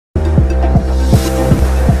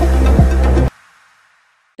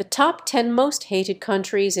The top 10 most hated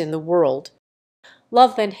countries in the world.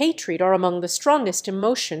 Love and hatred are among the strongest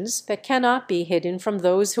emotions that cannot be hidden from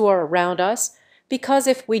those who are around us, because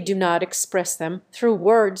if we do not express them through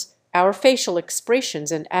words, our facial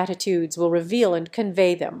expressions and attitudes will reveal and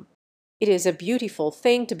convey them. It is a beautiful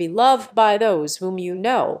thing to be loved by those whom you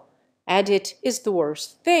know, and it is the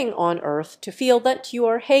worst thing on earth to feel that you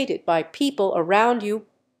are hated by people around you,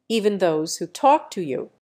 even those who talk to you.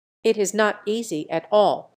 It is not easy at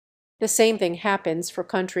all. The same thing happens for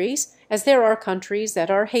countries, as there are countries that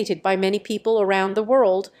are hated by many people around the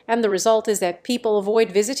world, and the result is that people avoid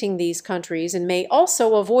visiting these countries and may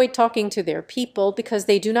also avoid talking to their people because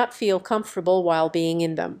they do not feel comfortable while being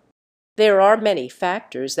in them. There are many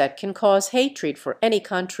factors that can cause hatred for any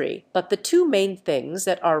country, but the two main things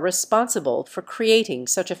that are responsible for creating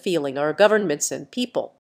such a feeling are governments and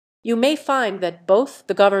people. You may find that both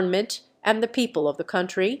the government and the people of the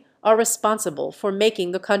country are responsible for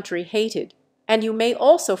making the country hated, and you may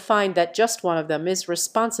also find that just one of them is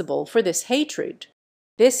responsible for this hatred.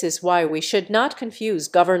 This is why we should not confuse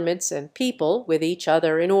governments and people with each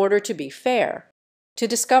other in order to be fair. To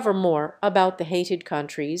discover more about the hated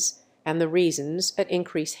countries and the reasons that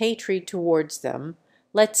increase hatred towards them,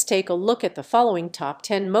 let's take a look at the following top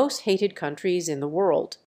 10 most hated countries in the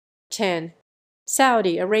world. 10.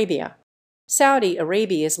 Saudi Arabia. Saudi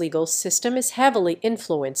Arabia's legal system is heavily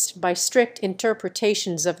influenced by strict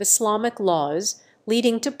interpretations of Islamic laws,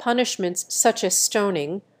 leading to punishments such as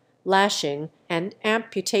stoning, lashing, and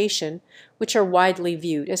amputation, which are widely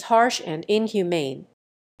viewed as harsh and inhumane.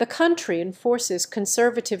 The country enforces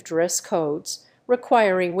conservative dress codes,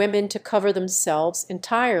 requiring women to cover themselves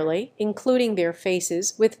entirely, including their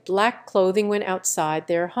faces, with black clothing when outside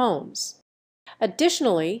their homes.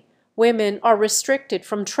 Additionally, women are restricted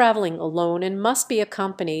from traveling alone and must be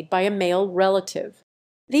accompanied by a male relative.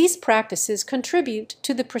 These practices contribute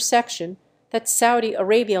to the perception that Saudi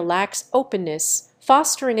Arabia lacks openness,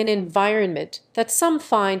 fostering an environment that some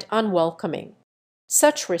find unwelcoming.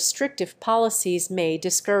 Such restrictive policies may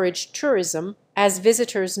discourage tourism, as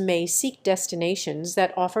visitors may seek destinations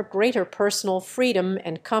that offer greater personal freedom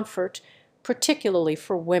and comfort, particularly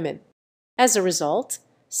for women. As a result,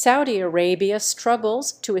 Saudi Arabia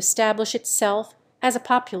struggles to establish itself as a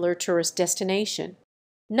popular tourist destination.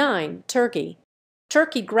 9. Turkey.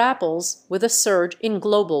 Turkey grapples with a surge in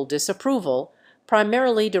global disapproval,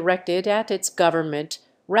 primarily directed at its government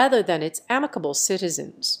rather than its amicable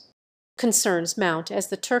citizens. Concerns mount as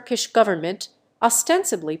the Turkish government,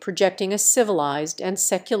 ostensibly projecting a civilized and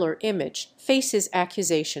secular image, faces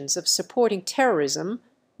accusations of supporting terrorism,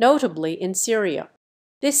 notably in Syria.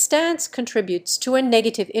 This stance contributes to a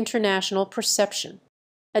negative international perception.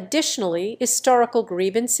 Additionally, historical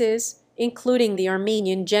grievances, including the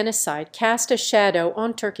Armenian genocide, cast a shadow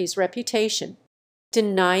on Turkey's reputation.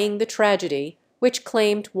 Denying the tragedy, which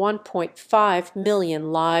claimed 1.5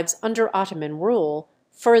 million lives under Ottoman rule,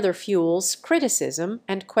 further fuels criticism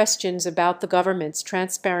and questions about the government's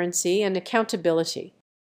transparency and accountability.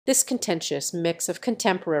 This contentious mix of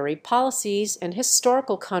contemporary policies and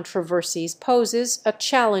historical controversies poses a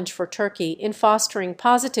challenge for Turkey in fostering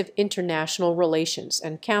positive international relations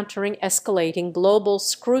and countering escalating global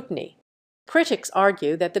scrutiny. Critics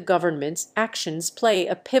argue that the government's actions play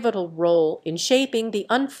a pivotal role in shaping the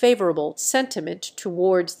unfavorable sentiment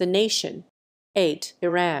towards the nation. 8.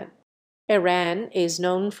 Iran. Iran is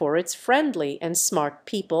known for its friendly and smart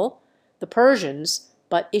people, the Persians,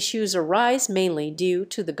 but issues arise mainly due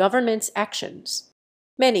to the government's actions.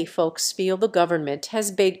 Many folks feel the government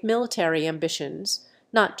has big military ambitions,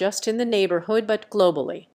 not just in the neighborhood but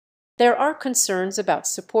globally. There are concerns about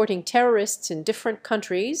supporting terrorists in different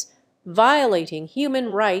countries, violating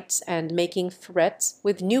human rights, and making threats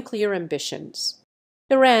with nuclear ambitions.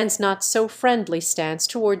 Iran's not-so-friendly stance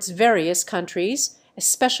towards various countries,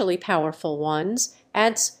 especially powerful ones,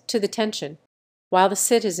 adds to the tension. While the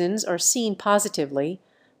citizens are seen positively,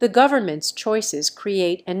 the government's choices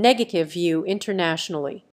create a negative view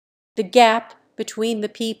internationally. The gap between the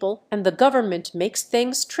people and the government makes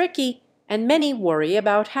things tricky, and many worry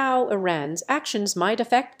about how Iran's actions might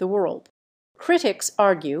affect the world. Critics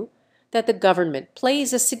argue that the government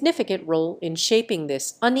plays a significant role in shaping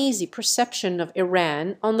this uneasy perception of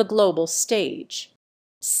Iran on the global stage.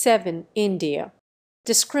 7. India.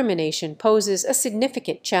 Discrimination poses a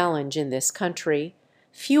significant challenge in this country,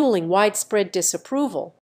 fueling widespread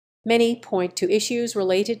disapproval. Many point to issues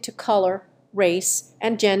related to color, race,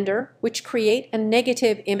 and gender, which create a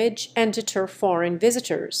negative image and deter foreign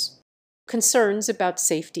visitors. Concerns about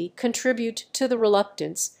safety contribute to the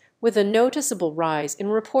reluctance, with a noticeable rise in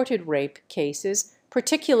reported rape cases,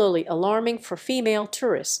 particularly alarming for female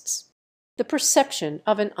tourists. The perception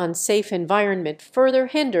of an unsafe environment further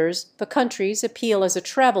hinders the country's appeal as a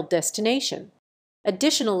travel destination.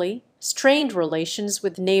 Additionally, strained relations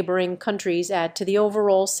with neighboring countries add to the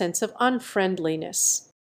overall sense of unfriendliness.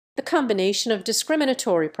 The combination of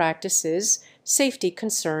discriminatory practices, safety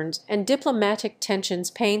concerns, and diplomatic tensions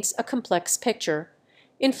paints a complex picture,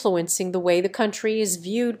 influencing the way the country is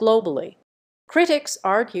viewed globally. Critics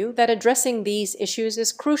argue that addressing these issues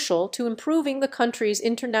is crucial to improving the country's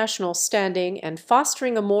international standing and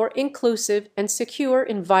fostering a more inclusive and secure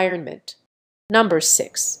environment. Number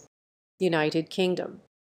 6. United Kingdom.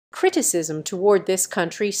 Criticism toward this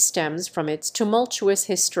country stems from its tumultuous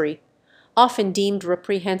history, often deemed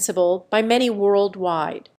reprehensible by many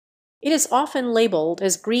worldwide. It is often labeled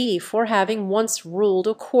as greedy for having once ruled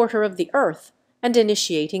a quarter of the earth and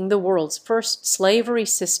initiating the world's first slavery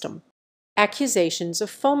system. Accusations of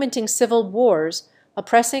fomenting civil wars,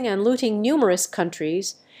 oppressing and looting numerous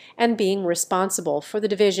countries, and being responsible for the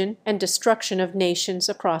division and destruction of nations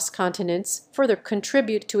across continents further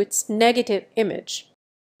contribute to its negative image.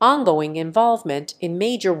 Ongoing involvement in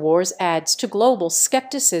major wars adds to global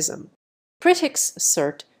skepticism. Critics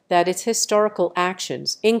assert that its historical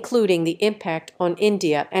actions, including the impact on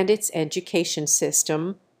India and its education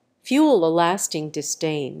system, fuel a lasting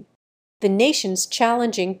disdain. The nation's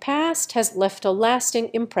challenging past has left a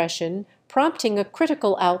lasting impression, prompting a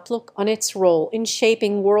critical outlook on its role in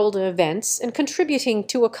shaping world events and contributing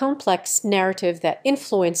to a complex narrative that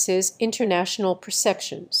influences international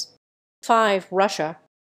perceptions. 5. Russia.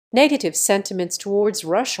 Negative sentiments towards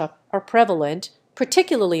Russia are prevalent,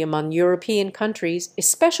 particularly among European countries,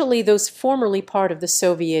 especially those formerly part of the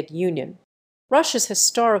Soviet Union. Russia's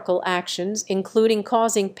historical actions, including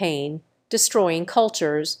causing pain, destroying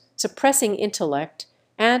cultures, suppressing intellect,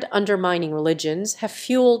 and undermining religions, have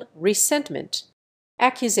fueled resentment.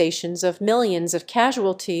 Accusations of millions of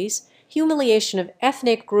casualties, humiliation of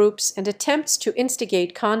ethnic groups, and attempts to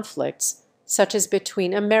instigate conflicts, such as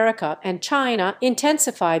between America and China,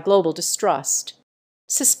 intensify global distrust.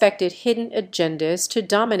 Suspected hidden agendas to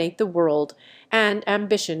dominate the world and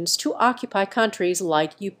ambitions to occupy countries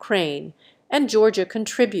like Ukraine and Georgia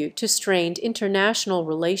contribute to strained international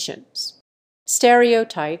relations.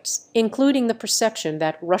 Stereotypes, including the perception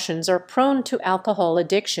that Russians are prone to alcohol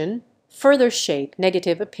addiction, further shape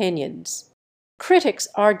negative opinions. Critics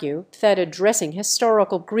argue that addressing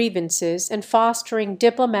historical grievances and fostering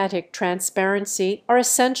diplomatic transparency are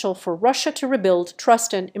essential for Russia to rebuild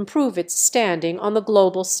trust and improve its standing on the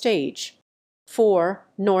global stage. 4.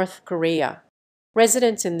 North Korea.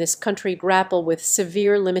 Residents in this country grapple with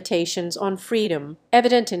severe limitations on freedom,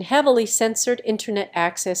 evident in heavily censored internet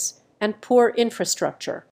access and poor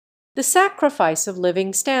infrastructure. The sacrifice of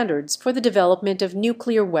living standards for the development of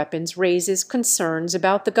nuclear weapons raises concerns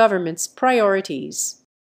about the government's priorities.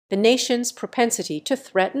 The nation's propensity to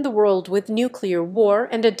threaten the world with nuclear war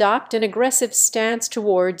and adopt an aggressive stance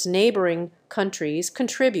towards neighboring countries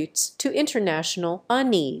contributes to international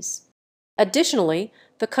unease. Additionally,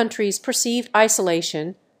 the country's perceived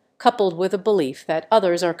isolation, coupled with a belief that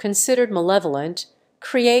others are considered malevolent,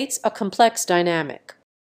 creates a complex dynamic.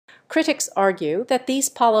 Critics argue that these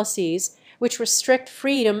policies, which restrict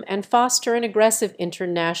freedom and foster an aggressive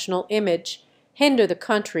international image, hinder the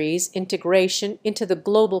country's integration into the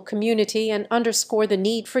global community and underscore the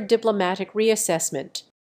need for diplomatic reassessment.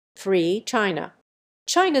 3. China.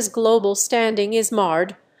 China's global standing is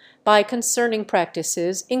marred by concerning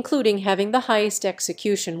practices, including having the highest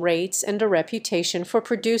execution rates and a reputation for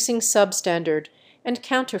producing substandard and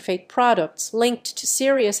counterfeit products linked to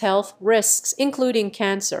serious health risks, including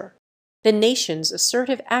cancer. The nation's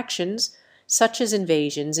assertive actions, such as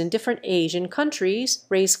invasions in different Asian countries,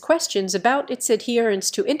 raise questions about its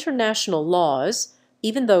adherence to international laws,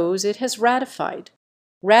 even those it has ratified.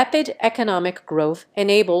 Rapid economic growth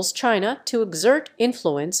enables China to exert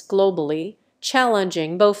influence globally,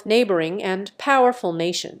 challenging both neighboring and powerful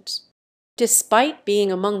nations. Despite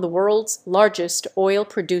being among the world's largest oil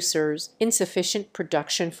producers, insufficient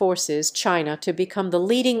production forces China to become the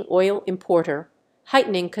leading oil importer,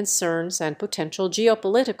 heightening concerns and potential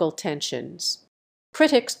geopolitical tensions.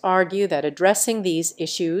 Critics argue that addressing these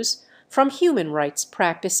issues, from human rights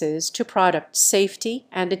practices to product safety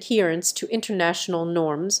and adherence to international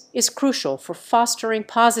norms, is crucial for fostering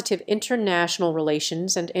positive international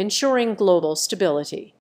relations and ensuring global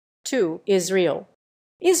stability. 2. Israel.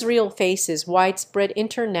 Israel faces widespread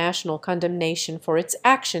international condemnation for its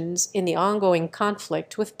actions in the ongoing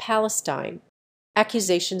conflict with Palestine.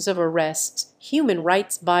 Accusations of arrests, human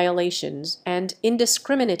rights violations, and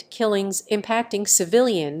indiscriminate killings impacting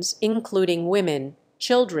civilians, including women,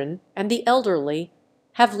 children, and the elderly,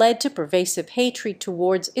 have led to pervasive hatred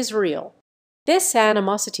towards Israel. This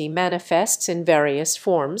animosity manifests in various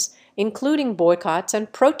forms, including boycotts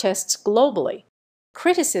and protests globally.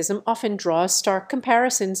 Criticism often draws stark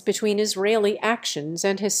comparisons between Israeli actions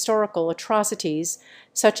and historical atrocities,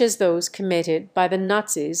 such as those committed by the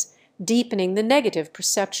Nazis, deepening the negative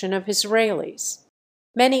perception of Israelis.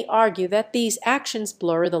 Many argue that these actions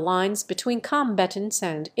blur the lines between combatants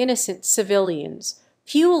and innocent civilians,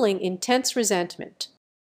 fueling intense resentment.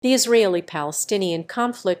 The Israeli-Palestinian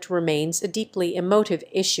conflict remains a deeply emotive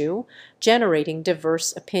issue, generating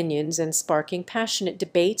diverse opinions and sparking passionate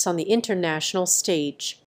debates on the international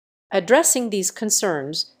stage. Addressing these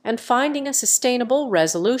concerns and finding a sustainable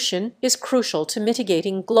resolution is crucial to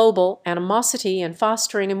mitigating global animosity and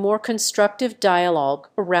fostering a more constructive dialogue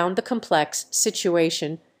around the complex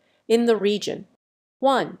situation in the region.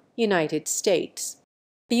 1. United States.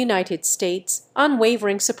 The United States'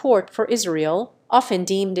 unwavering support for Israel, often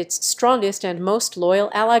deemed its strongest and most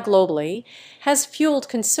loyal ally globally, has fueled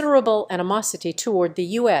considerable animosity toward the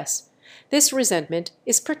U.S. This resentment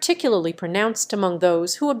is particularly pronounced among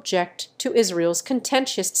those who object to Israel's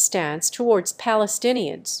contentious stance towards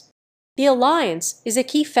Palestinians. The alliance is a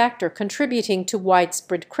key factor contributing to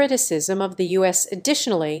widespread criticism of the U.S.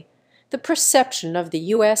 Additionally, the perception of the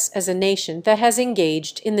U.S. as a nation that has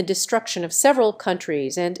engaged in the destruction of several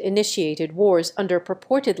countries and initiated wars under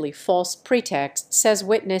purportedly false pretexts, as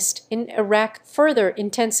witnessed in Iraq, further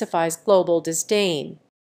intensifies global disdain.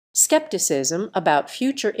 Skepticism about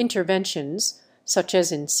future interventions, such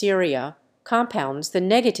as in Syria, compounds the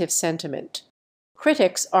negative sentiment.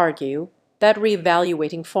 Critics argue that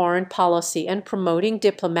reevaluating foreign policy and promoting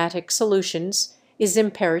diplomatic solutions is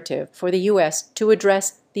imperative for the U.S. to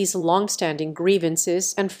address these long-standing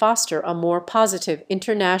grievances and foster a more positive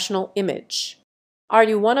international image. Are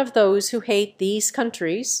you one of those who hate these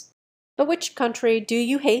countries? But which country do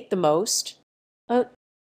you hate the most?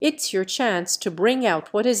 It's your chance to bring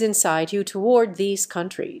out what is inside you toward these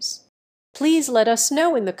countries. Please let us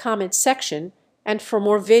know in the comments section, and for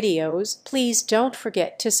more videos, please don't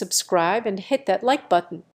forget to subscribe and hit that like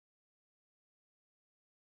button.